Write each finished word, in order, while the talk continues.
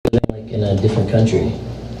in a different country,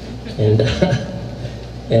 and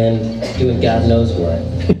and doing God knows what.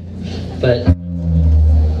 but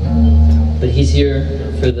he's here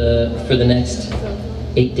for the next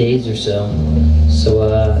 8 days or so. So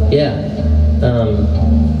yeah,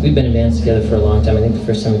 we've been in bands together for a long time. I think the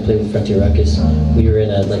first time we played with Frontier Ruckus, we were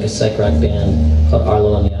in a psych rock band called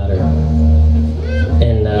Arlo and the Otter,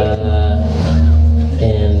 and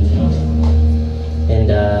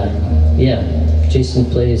yeah, Jason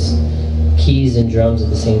plays keys and drums at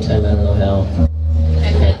the same time. I don't know how.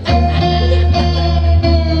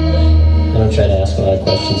 I don't try to ask a lot of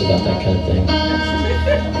questions about that kind of thing.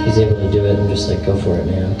 He's able to do it. I'm just like, go for it,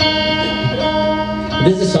 man.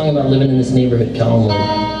 This is a song about living in this neighborhood, Collinwood.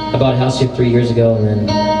 I bought a house here 3 years ago, and then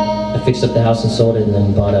I fixed up the house and sold it, and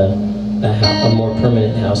then bought a more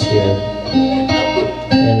permanent house here.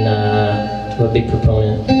 And I'm a big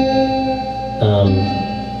proponent.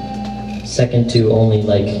 Second to only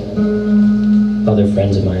like other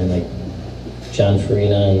friends of mine, like John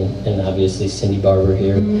Farina and obviously Cindy Barber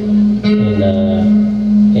here, and a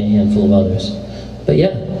handful of others. But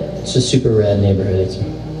yeah, it's a super rad neighborhood. It's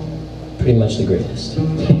pretty much the greatest.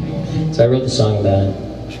 So I wrote the song about it.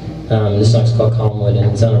 This song's called Collinwood, and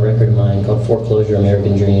it's on a record of mine called Foreclosure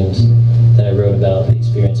American Dreams that I wrote about the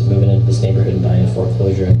experience of moving into this neighborhood and buying a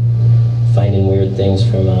foreclosure and finding weird things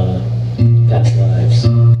from past lives.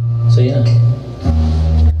 So yeah,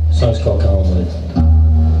 the song's called Collinwood.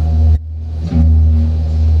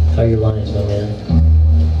 How are your lines, my man?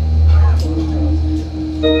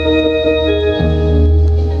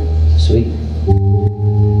 Sweet.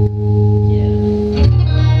 Yeah.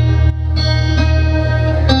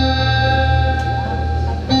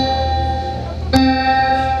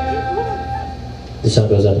 This song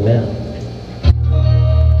goes out to Matt.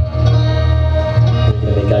 I'm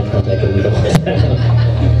gonna make eye contact with you the whole time.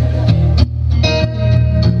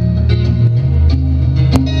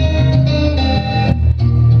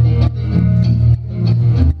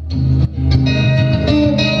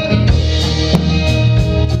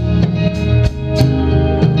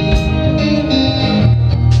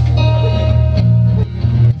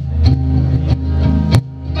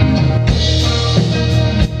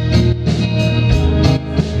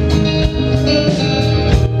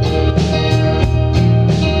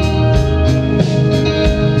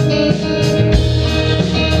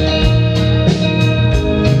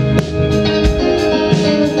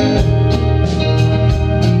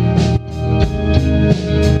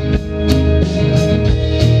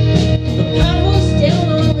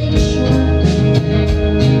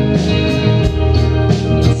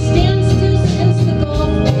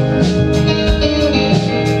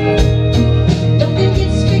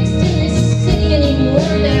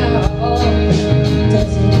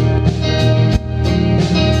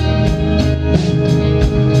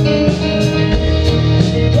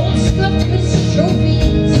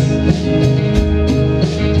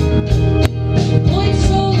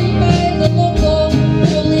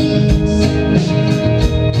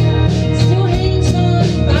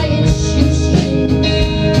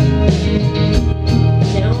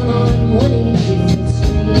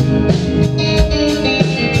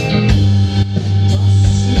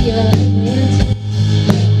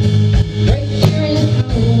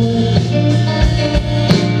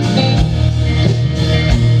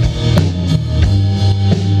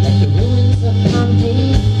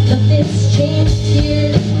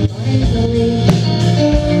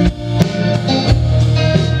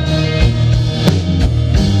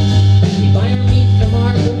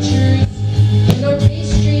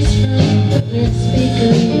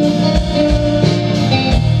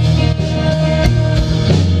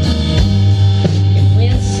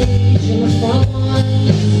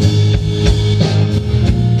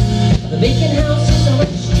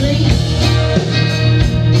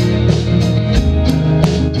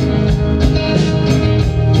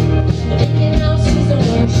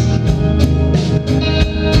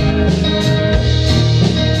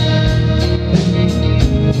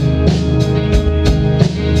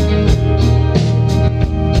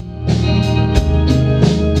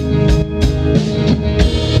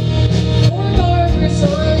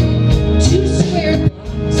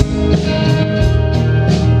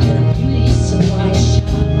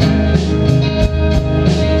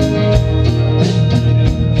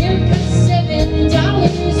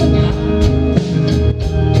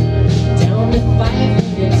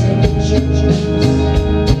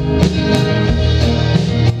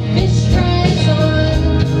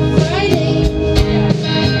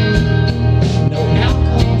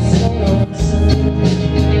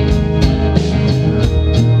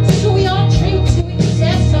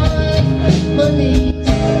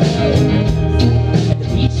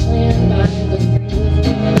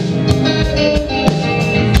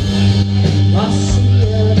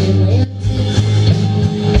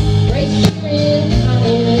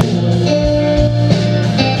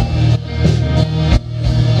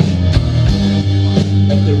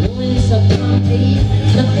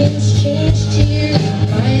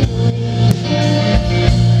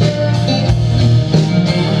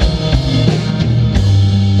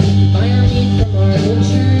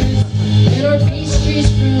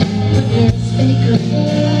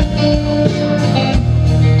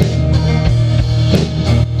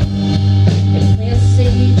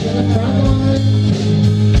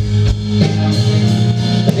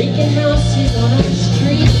 on our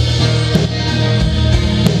street.